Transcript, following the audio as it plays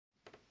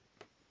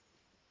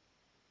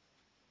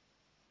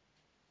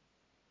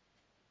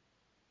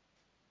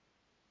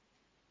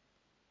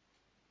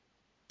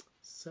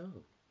So,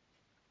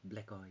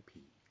 Black Eyed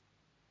Peas.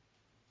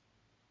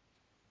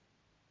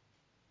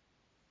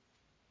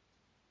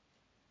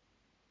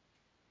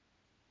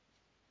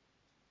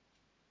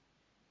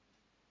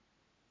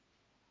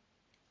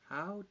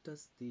 How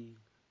does the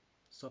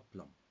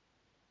subplot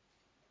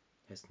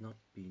has not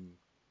been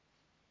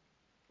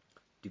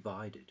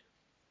divided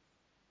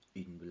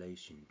in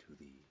relation to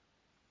the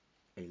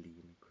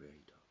alien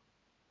creator?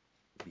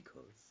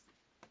 Because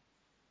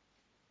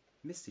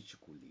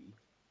messageally,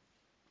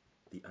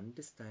 the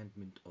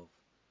understanding of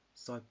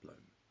subplot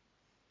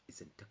is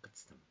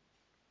antagonism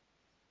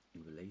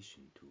in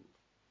relation to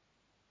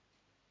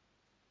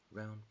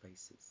round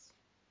faces.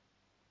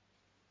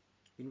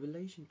 In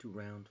relation to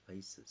round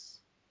faces,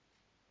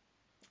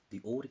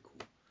 the article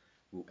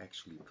will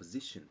actually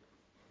position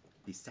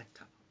the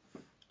setup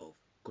of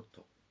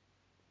Koto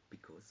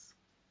because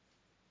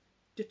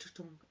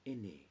Tetratong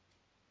ene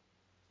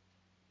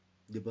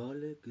the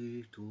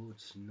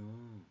no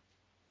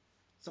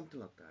something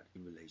like that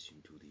in relation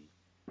to the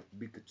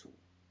Bikato.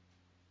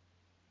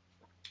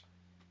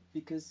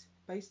 Because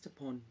based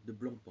upon the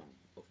Blompong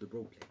of the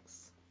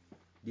Roblex,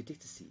 the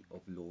dictacy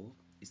of law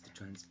is the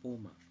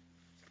transformer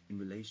in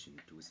relation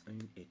to its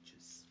own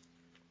edges.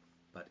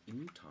 But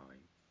in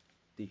time,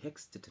 the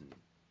hexagon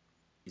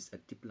is a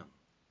diplang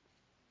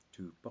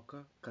to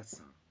Poka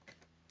Kasa.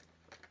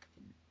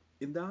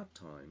 In that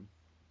time,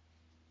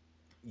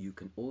 you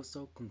can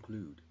also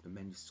conclude the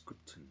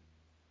manuscriptum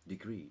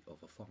degree of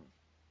a form,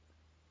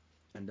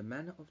 and the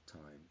manner of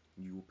time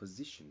you will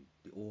position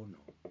the orno.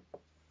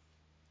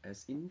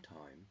 As in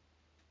time,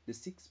 the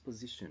sixth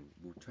position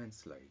will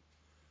translate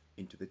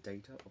into the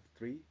data of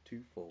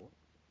 324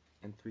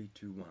 and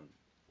 321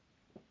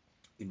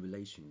 in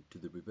relation to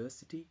the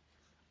reversity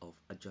of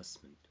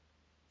adjustment.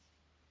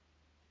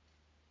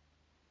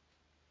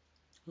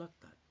 Like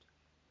that.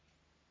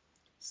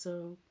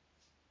 So,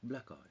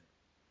 black eye.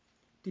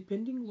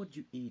 Depending what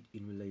you eat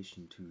in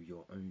relation to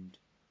your own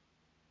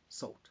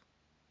salt.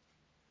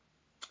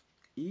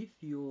 If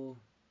your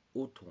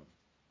auton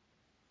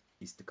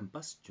is the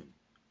combustion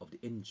of the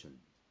engine,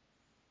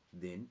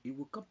 then it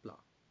will couple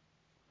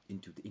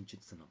into the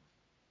engine signal.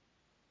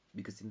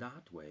 Because in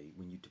that way,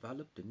 when you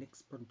develop the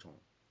next proton,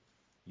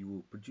 you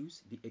will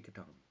produce the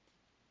ekadon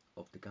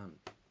of the gun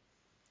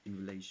in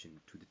relation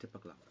to the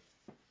typical.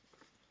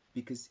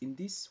 Because in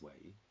this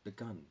way, the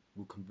gun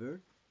will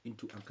convert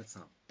into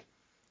angkasam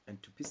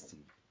and to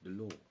piston the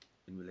law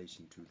in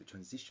relation to the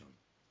transition.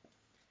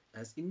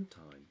 As in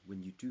time,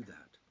 when you do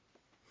that,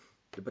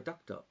 the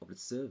productor of the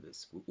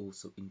service will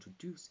also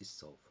introduce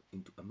itself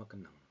into a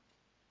makanang.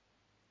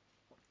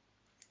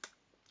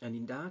 And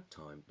in that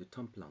time, the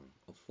tumplang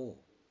of 4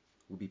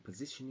 will be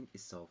positioning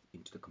itself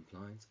into the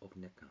compliance of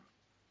Neka.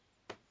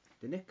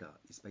 The Neka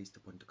is based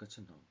upon the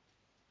Kachanang.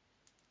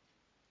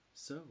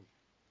 So,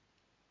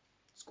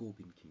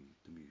 Scorpion King,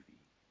 the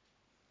movie.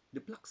 The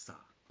Plaksa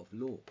of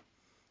law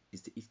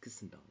is the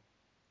Iskasandang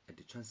and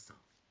the Chansang.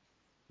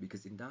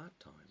 Because in that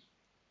time,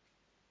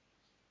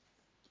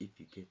 if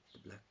you get the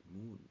black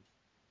moon,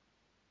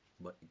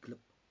 but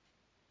eclipse,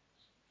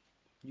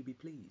 you'll be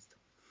pleased.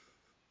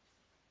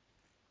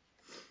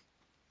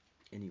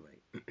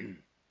 Anyway,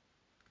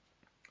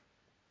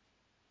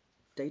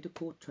 data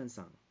code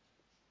Transang.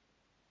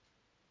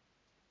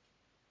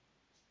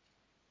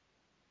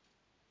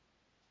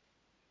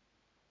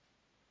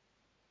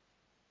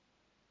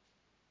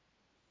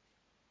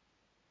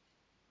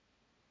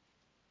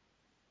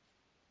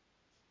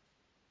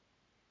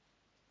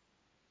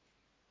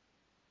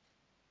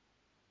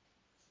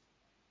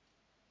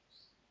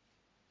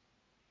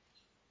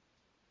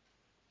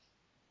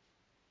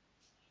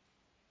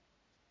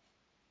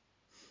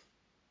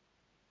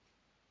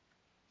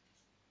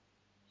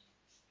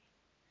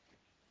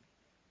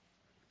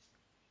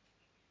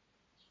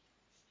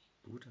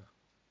 Buddha,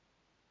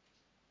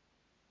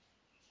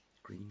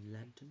 Green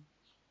Lantern,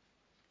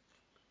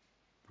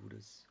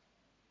 Buddha's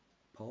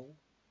pole,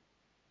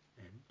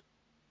 and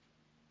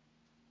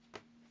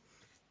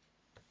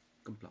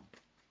Kamplang.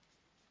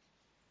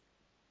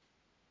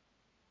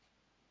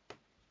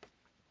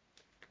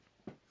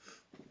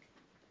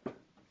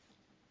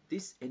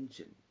 This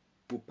engine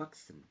will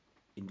Pakistan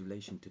in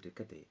relation to the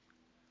Kate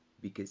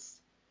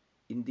because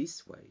in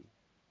this way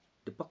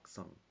the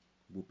Paksang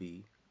will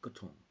be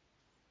Katong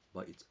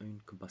by its own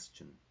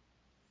combustion.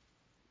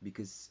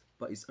 Because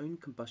by its own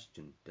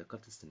combustion the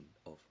Katasan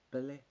of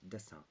Pele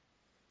Desa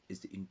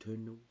is the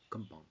internal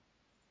combang.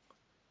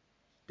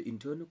 The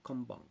internal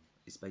combang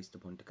is based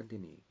upon the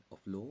continuity of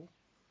law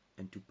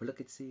and to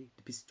Palakatse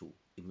the pistol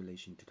in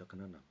relation to the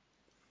Kananang.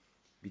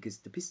 Because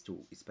the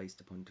pistol is based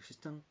upon the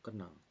Shistang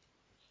Kanang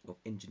of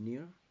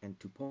engineer and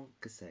to Pong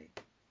Kasei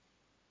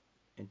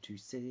and to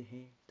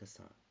Sehe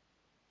Dasa.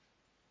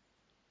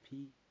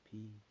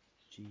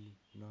 PPG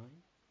 9,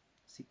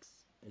 6,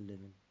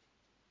 11,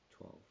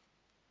 12.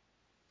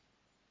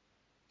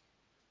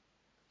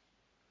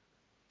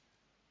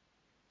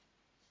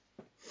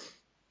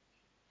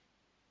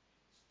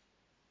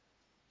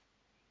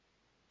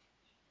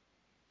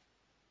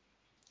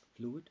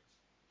 Fluid,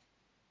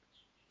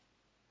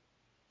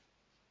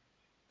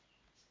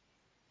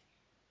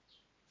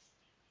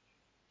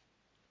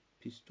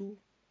 this too.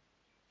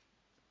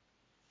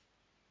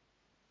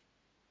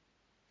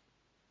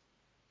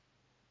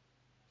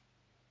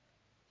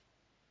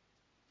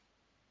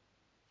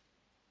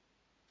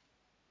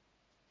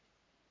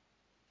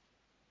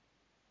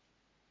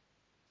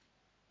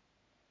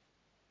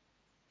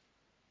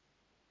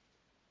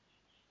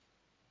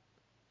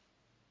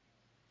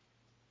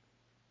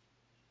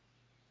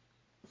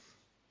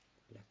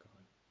 Black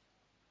eye.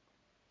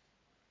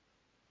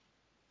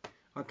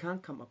 I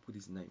can't come up with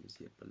his names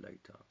yet, but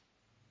later.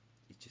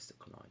 It's just a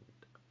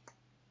client.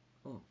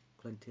 Oh,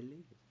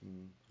 clientele? You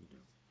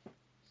know.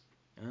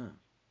 Ah.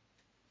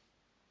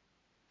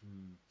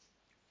 Mm.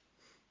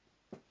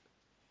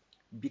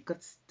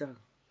 Bikatsta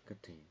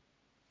kate.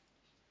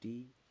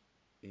 D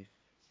F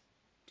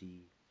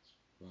D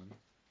 1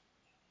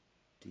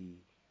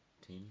 D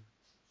 10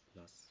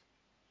 plus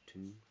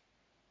 2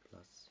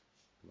 plus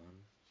 1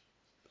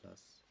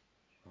 plus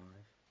 5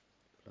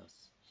 plus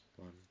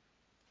 1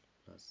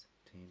 plus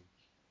 10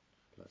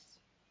 plus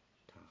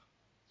ta.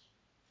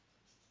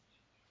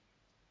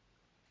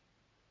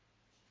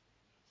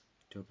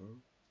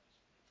 Turbo.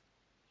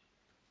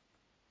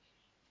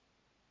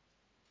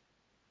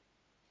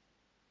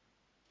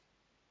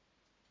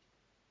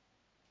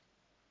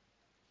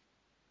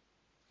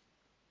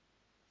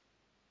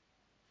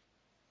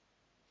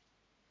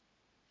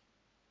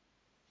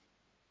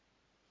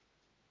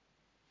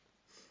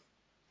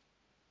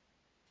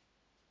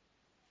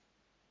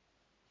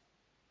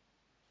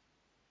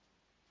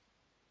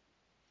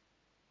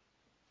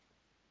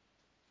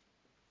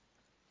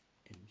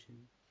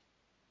 Engine.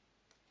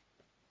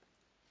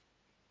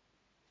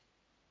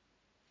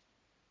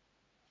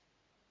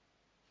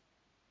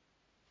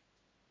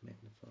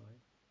 Magnify.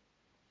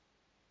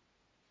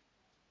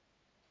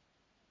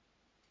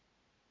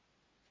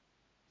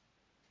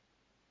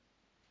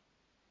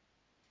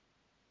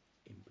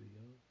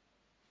 Embryo.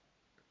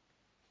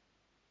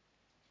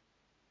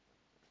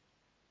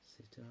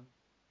 Zeta.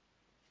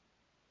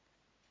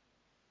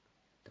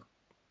 Duck.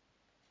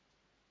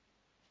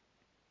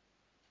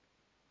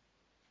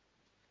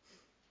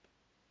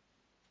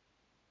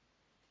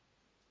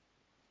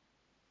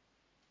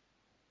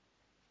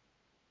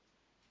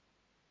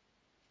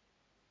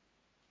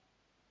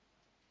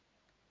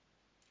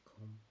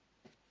 Com.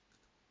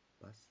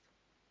 Bust.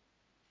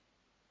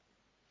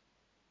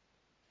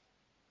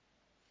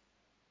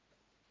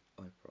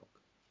 iFrog.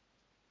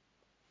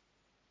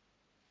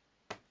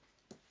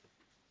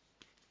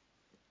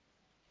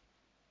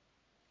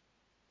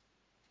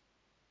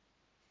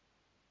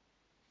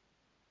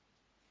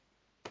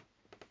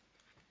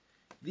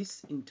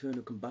 This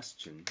internal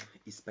combustion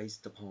is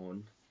based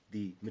upon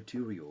the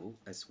material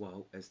as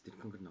well as the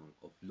congnang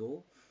of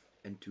law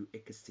and to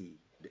exceed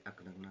the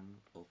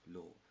congnang of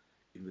law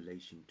in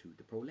relation to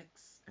the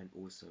prolex and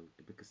also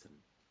the bikasan.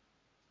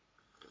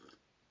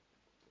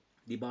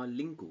 The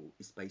bilingual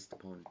is based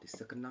upon the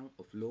secondang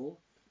of law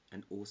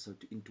and also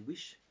to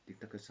intuish the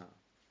takasa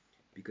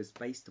because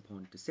based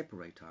upon the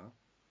separator,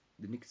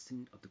 the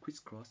nixon of the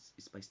crisscross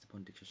is based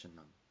upon the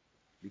shashanang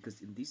because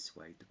in this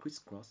way the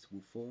crisscross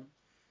will form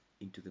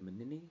into the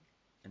manini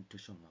and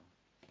tushonga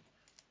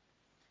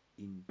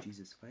in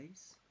Jesus'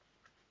 face.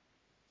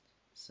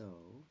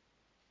 So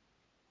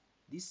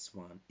this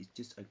one is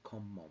just a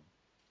common,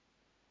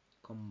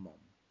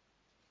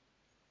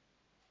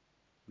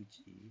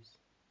 which is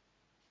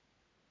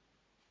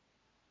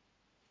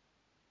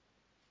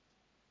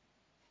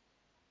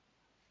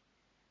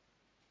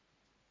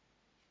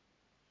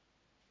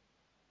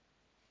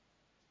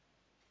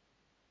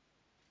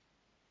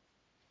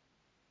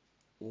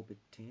orbit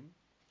 10,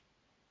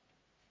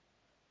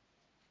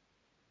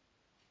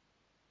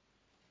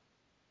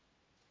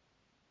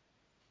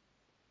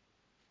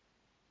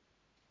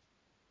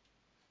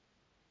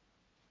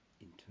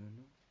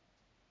 internal,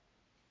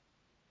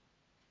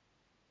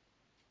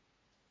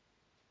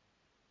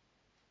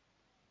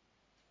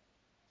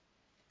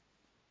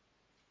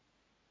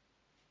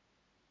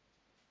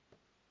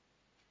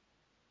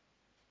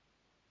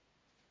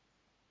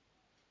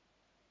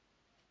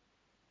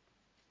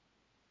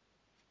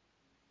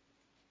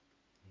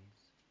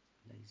 yes,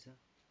 laser,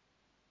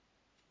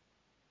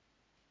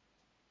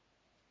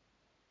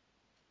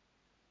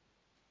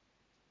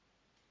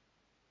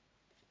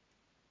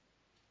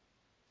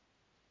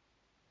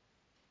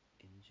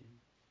 engine,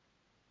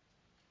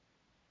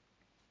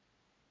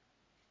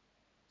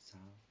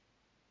 sound,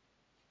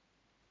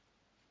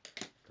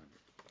 done.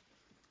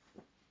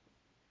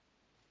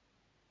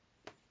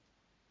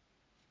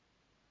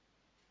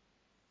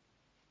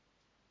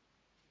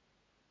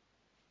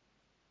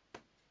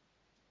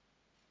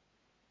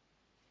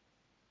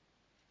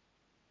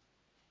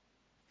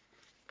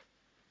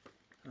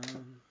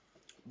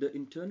 The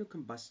internal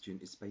combustion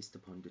is based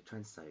upon the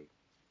transite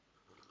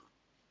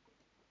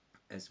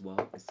as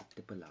well as the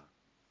tepala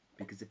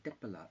because the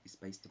tepala is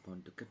based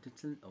upon the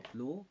content of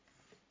law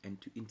and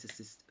to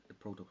intersist the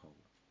protocol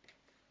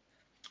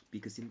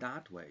because in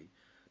that way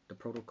the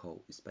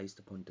protocol is based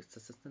upon the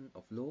system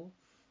of law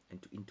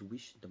and to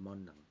intuition the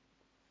monang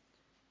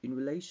In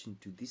relation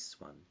to this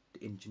one,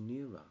 the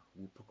engineer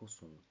will focus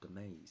on the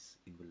maze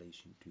in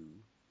relation to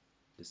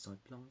the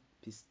cyclone,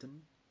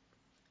 piston,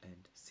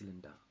 and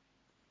cylinder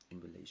in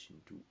relation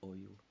to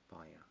oil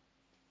fire.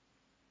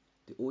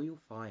 The oil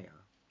fire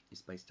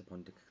is based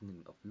upon the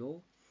canon of law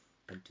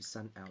and to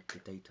send out the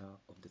data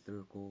of the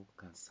theoretical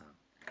concept.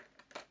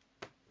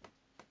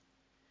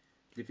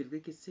 The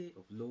efficacy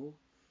of law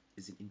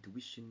is an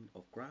intuition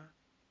of graph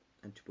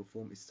and to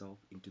perform itself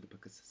into the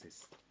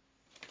processes.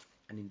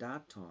 And in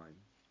that time,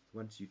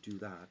 once you do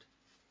that,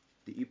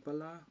 the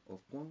Ipala of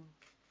Guang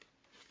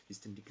is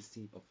the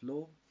efficacy of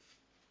law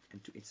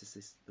and to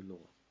exercise the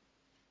law.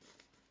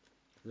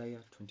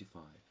 Layer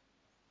 25.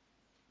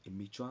 In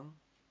Michuang,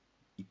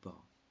 Ipa.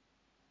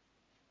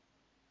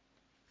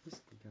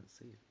 This you can't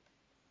see it.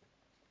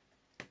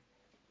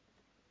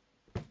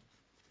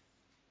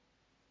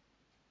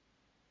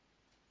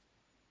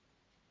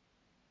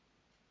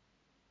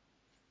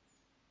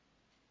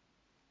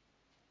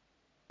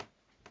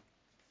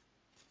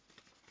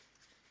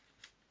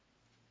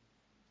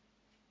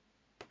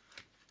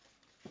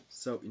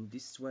 So in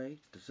this way,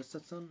 the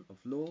substitution of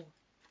law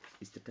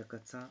is the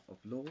Takata of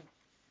law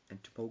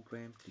and to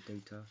program the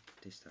data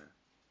tester.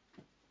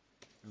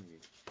 Okay.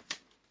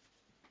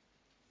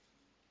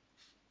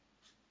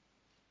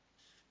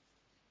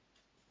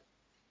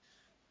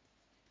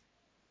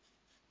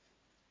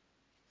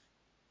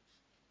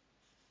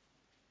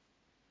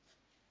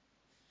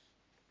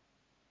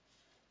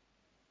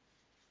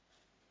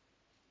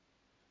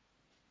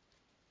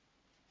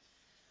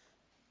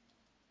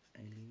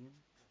 Alien.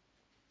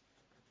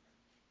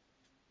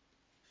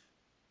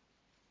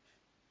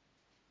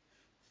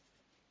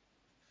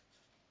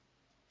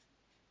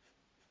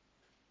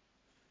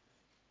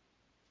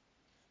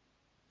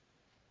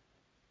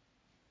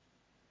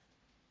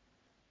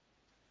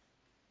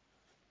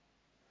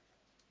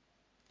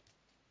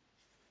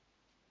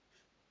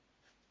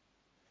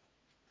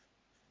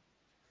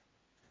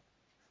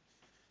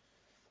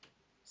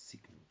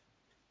 Signal.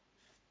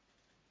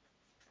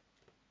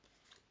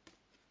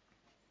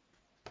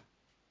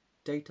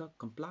 Data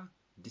compla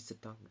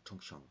diseta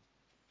chongshang.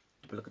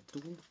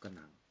 Belakatu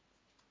kanang.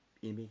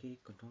 Imege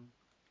kantong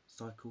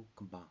cycle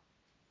kamba,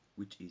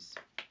 which is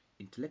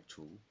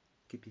intellectual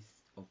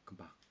capacity of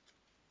kamba.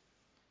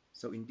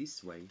 So in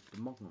this way,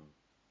 the Mongol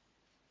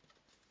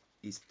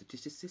is the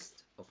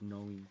physicist of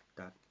knowing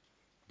that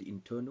the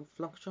internal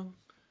function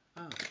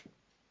are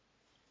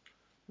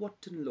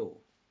Wharton law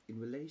in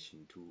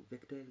relation to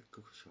vector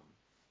cohesion.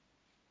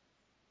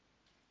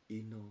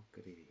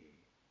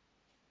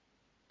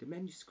 The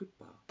manuscript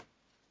bar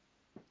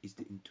is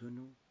the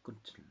internal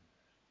content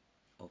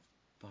of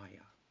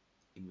fire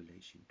in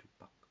relation to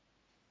Buck.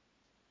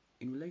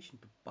 In relation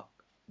to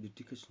Buck, the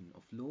education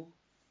of law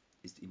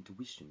is the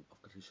intuition of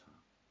Katisha.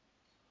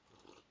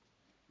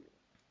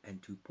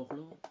 And to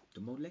Polo,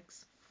 the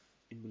molex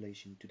in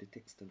relation to the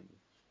textiling.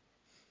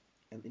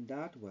 And in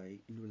that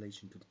way, in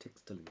relation to the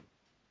textiling,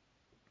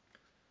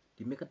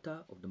 the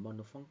megata of the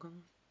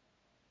monofunction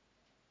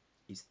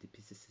is the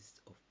physicist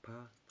of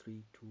Pa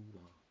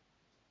 321.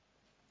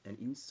 And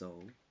in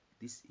so,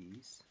 this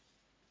is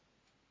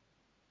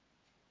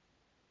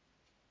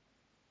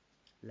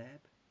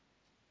lab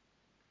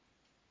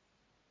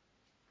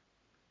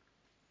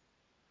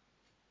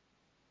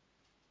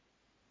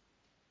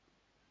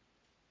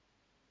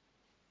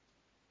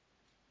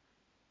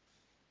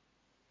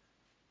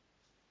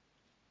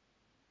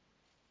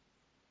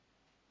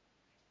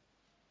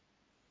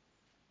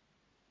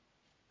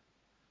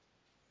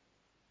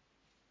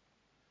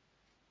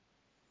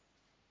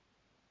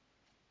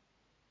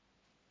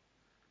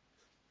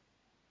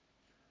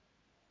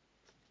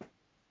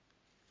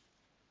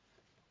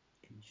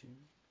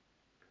engine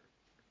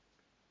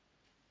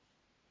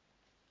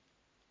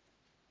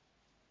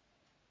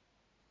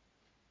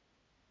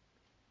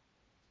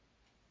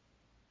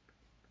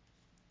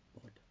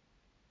bod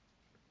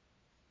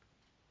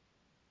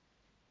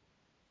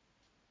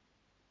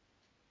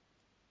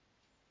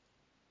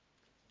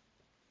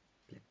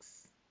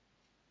plex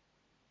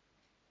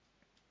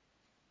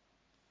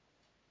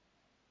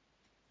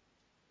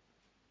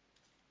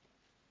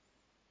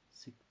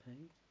sick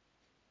pay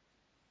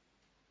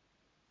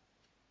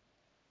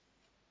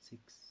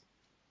 6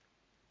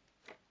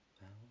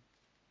 valve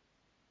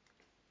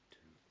 2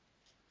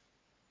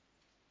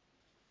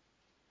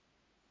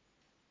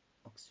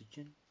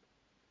 oxygen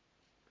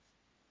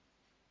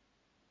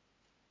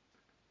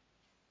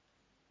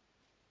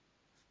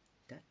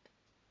that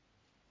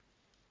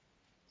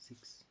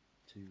 6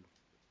 2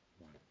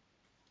 1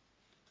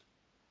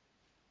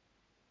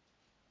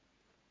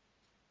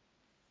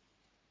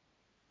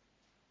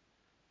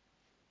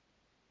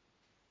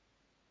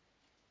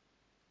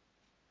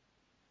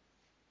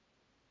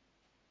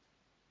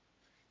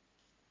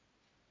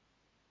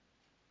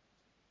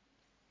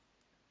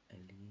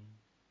 alien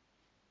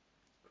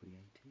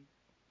creative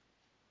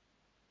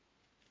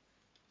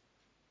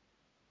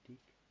dig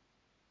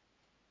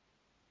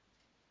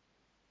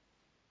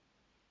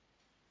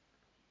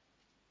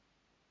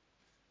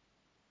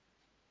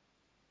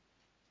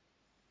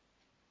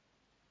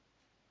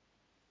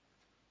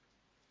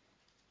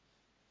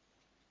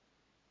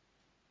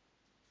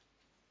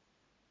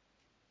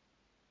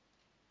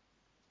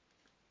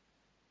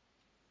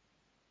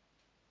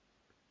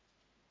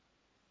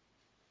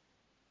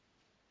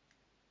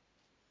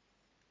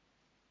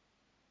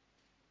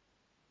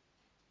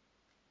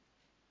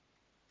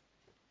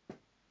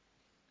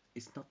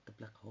It's not the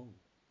black hole.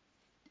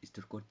 It's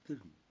the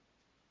quantum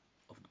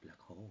of the black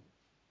hole.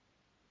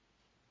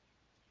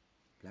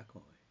 Black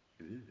hole.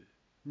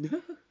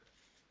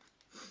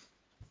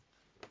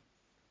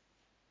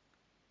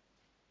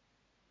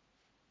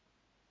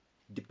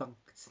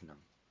 Debunksnam.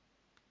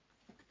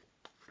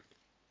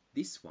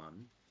 This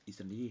one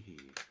is a year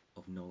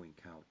of knowing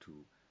how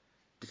to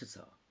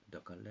ditsa the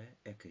kale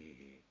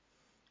eke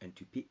and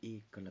to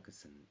pe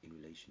kalakasan in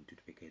relation to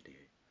the pekade,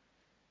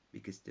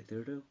 because the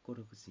third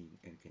korokasin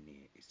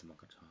enkene is the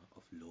makata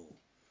of law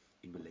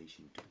in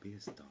relation to the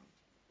Pakistan.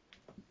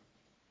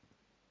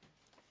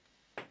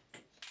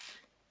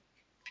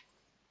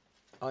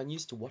 I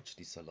used to watch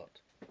this a lot.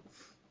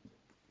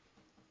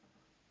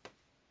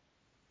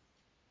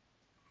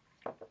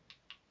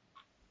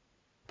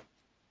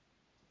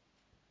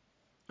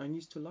 I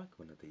used to like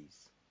one of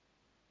these.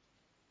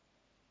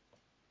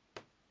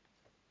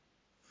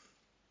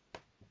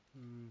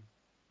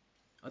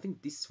 I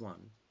think this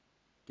one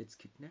gets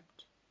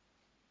kidnapped.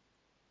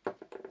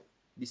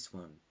 This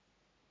one,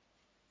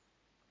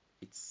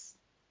 it's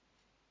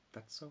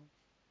that's so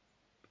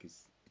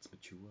because it's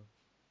mature.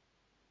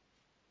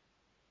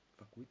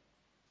 Fuck with.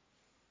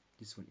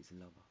 This one is a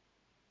lover.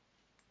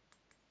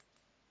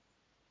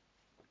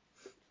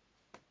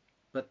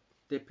 But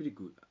they're pretty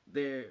good.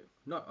 They're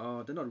not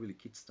really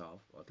kid stuff.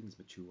 I think it's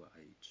mature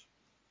age.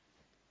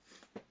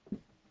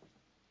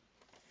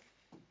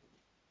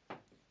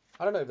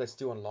 I don't know if they're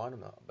still online or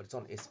not, but it's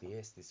on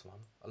SBS, this one.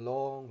 A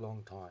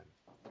long time.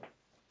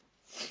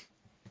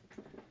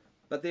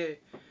 But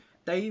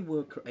they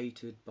were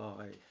created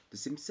by The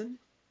Simpsons,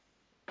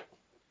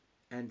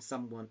 and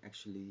someone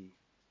actually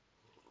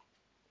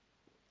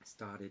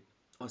started,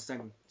 or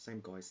same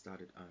guy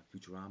started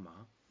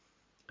Futurama,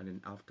 and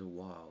then after a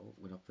while,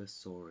 when I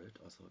first saw it,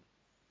 I thought,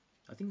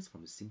 I think it's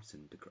from The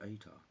Simpsons, the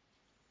creator,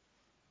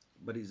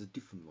 but it's a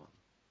different one.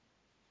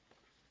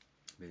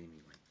 But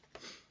anyway,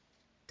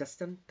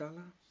 Dastan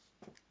Dala,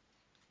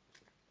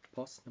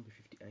 post number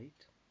 58.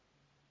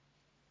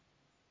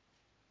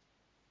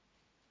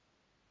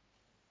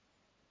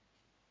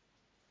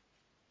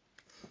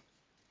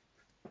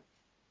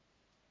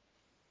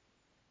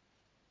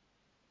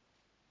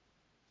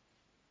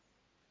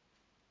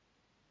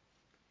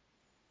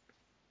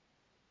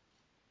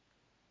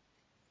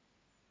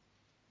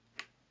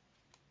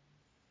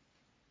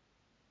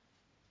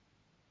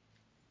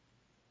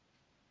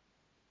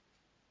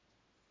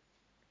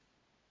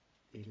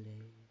 Ele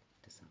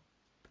Dastan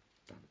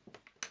Dan.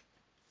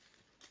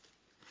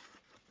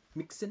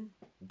 Mixen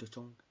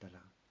Dotong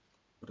Dala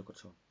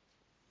Udokochon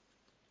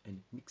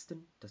and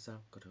Mixten Dasa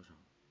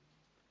Kotochon.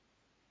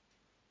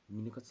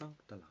 Minikotsang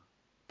Dala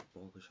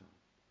Bogochon.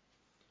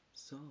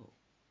 So,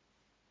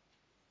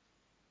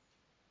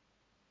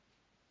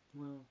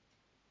 well,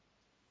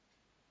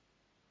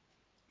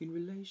 in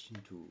relation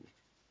to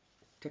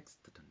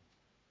Textaton,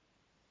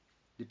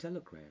 the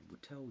telegram will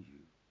tell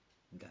you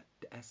that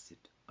the acid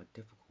are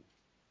difficult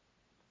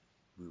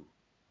with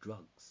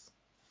drugs.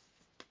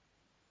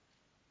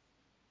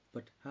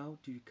 But how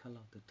do you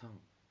color the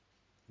tongue?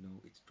 No,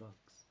 it's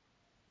drugs.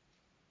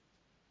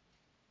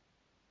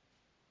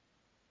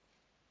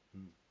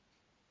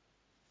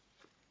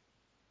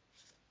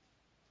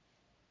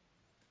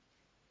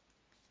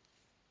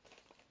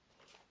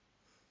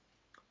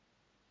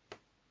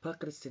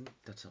 Pakistan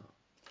Tata.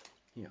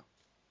 Here.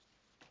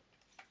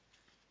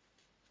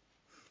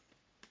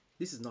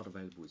 This is not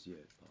available as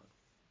yet, but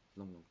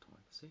long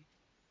time. See?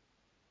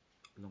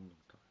 Long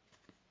time.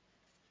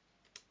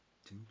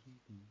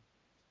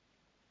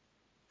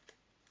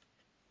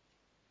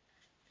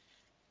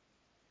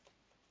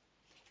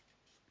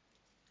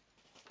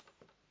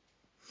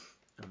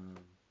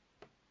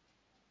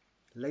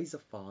 Laser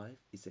 5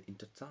 is an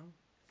intertongue.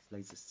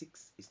 Laser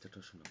 6 is the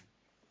torsional.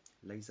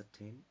 Laser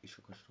 10 is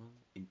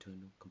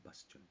internal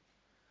combustion.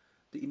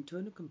 The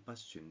internal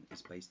combustion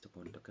is based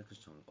upon the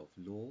calculation of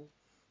law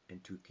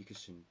and to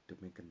calculation the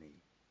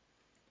mechanism.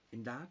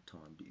 In that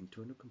time, the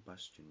internal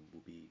combustion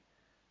will be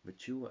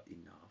mature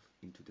enough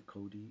into the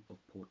Cody of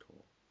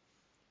Portal,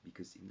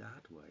 because in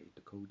that way,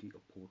 the Cody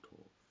of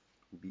Portal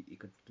will be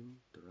equal to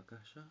the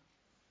Rakasha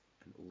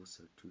and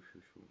also to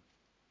Shushu.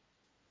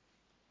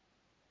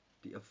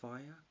 The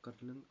fire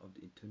cutting of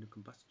the internal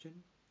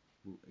combustion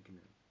will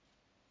ignite,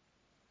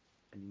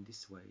 and in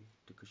this way,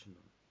 the cushion.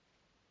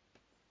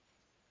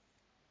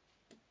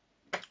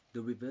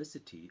 The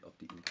reversity of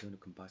the internal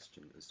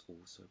combustion is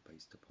also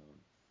based upon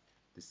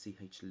the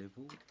CH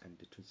level and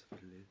the transfer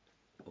level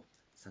of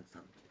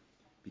Sansan,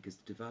 because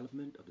the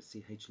development of the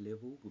CH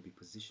level will be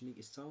positioning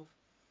itself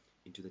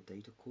into the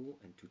data core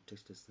and to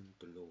testing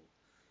the law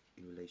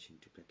in relation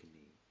to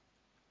Pekini.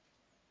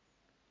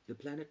 The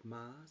planet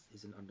Mars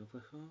is an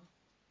identifier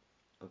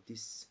of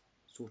this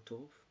sort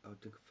of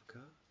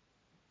identifier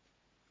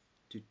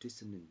to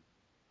dissonant.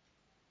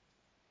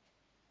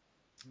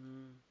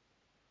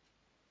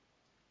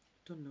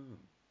 Don't know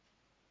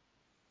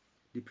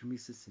the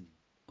premises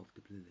of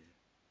the blue layer,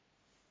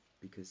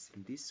 because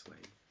in this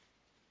way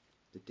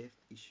the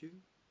depth issue,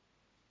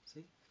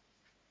 see,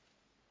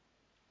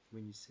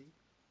 when you see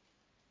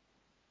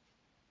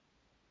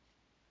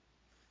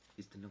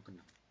is the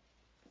Nonkanam.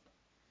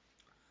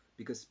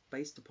 Because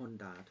based upon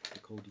that, the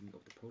coding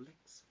of the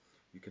prolex,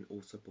 you can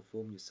also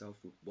perform yourself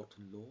with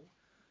Wharton law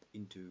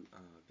into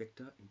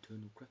vector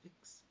internal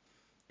graphics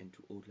and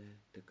to order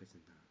the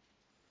Kazana.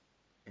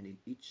 And in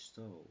each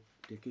cell,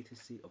 the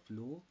category of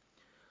law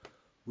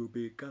will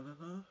be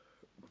gathered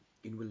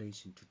in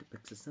relation to the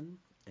Pexison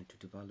and to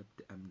develop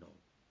the M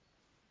node.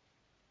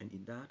 And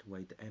in that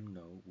way, the M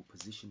node will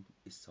position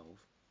itself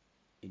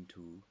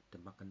into the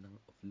Makanang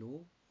of law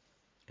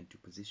and to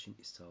position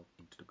itself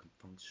into the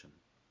confunction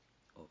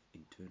of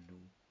internal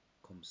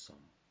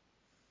COMSOM.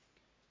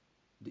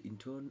 The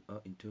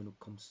internal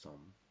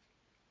COMSOM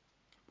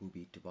will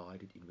be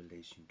divided in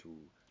relation to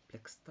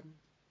Plexton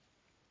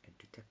and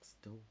to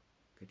Texto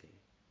Kade.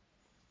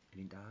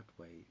 And in that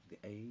way, the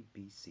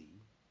ABC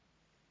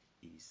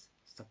is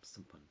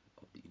subsumment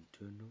of the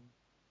internal,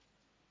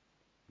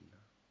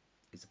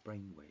 is a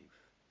brainwave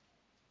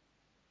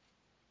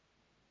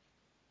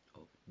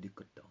of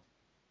Dikota,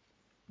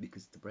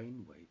 because the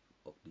brainwave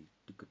of the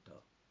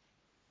Dikota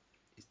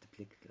is the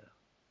plica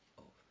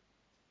of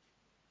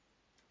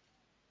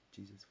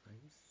Jesus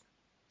face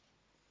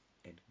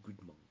and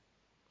Gridmon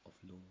of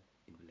law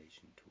in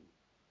relation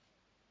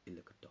to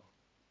Illicata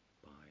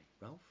by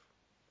Ralph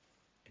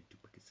and to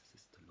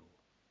Pegasus the law.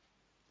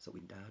 So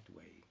in that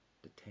way,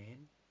 the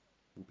 10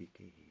 will be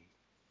Kehe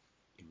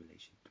in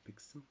relation to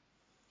Pixum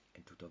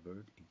and to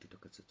divert into the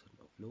constitution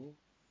of law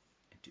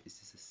and to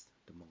assist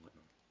the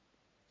Monganong.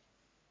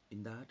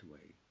 In that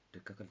way, the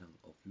Kakanang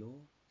of law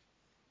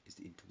is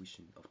the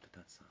intuition of the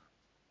Tatsa,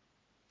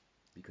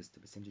 because the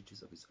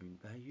percentages of its own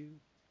value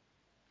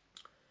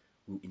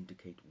will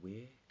indicate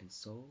where and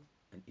so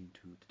and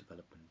into the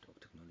development of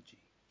technology.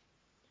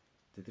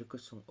 The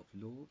Dirkasong of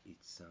law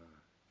is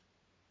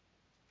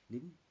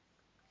linked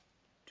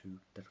to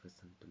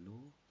Dirkasong the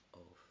law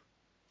of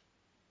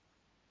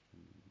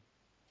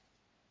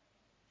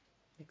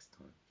next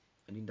time.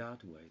 And in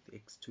that way, the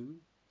X2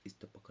 is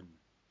the pakan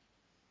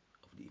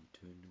of the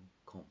internal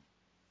com.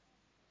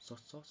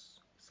 Sosos,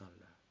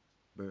 sala,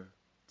 ber,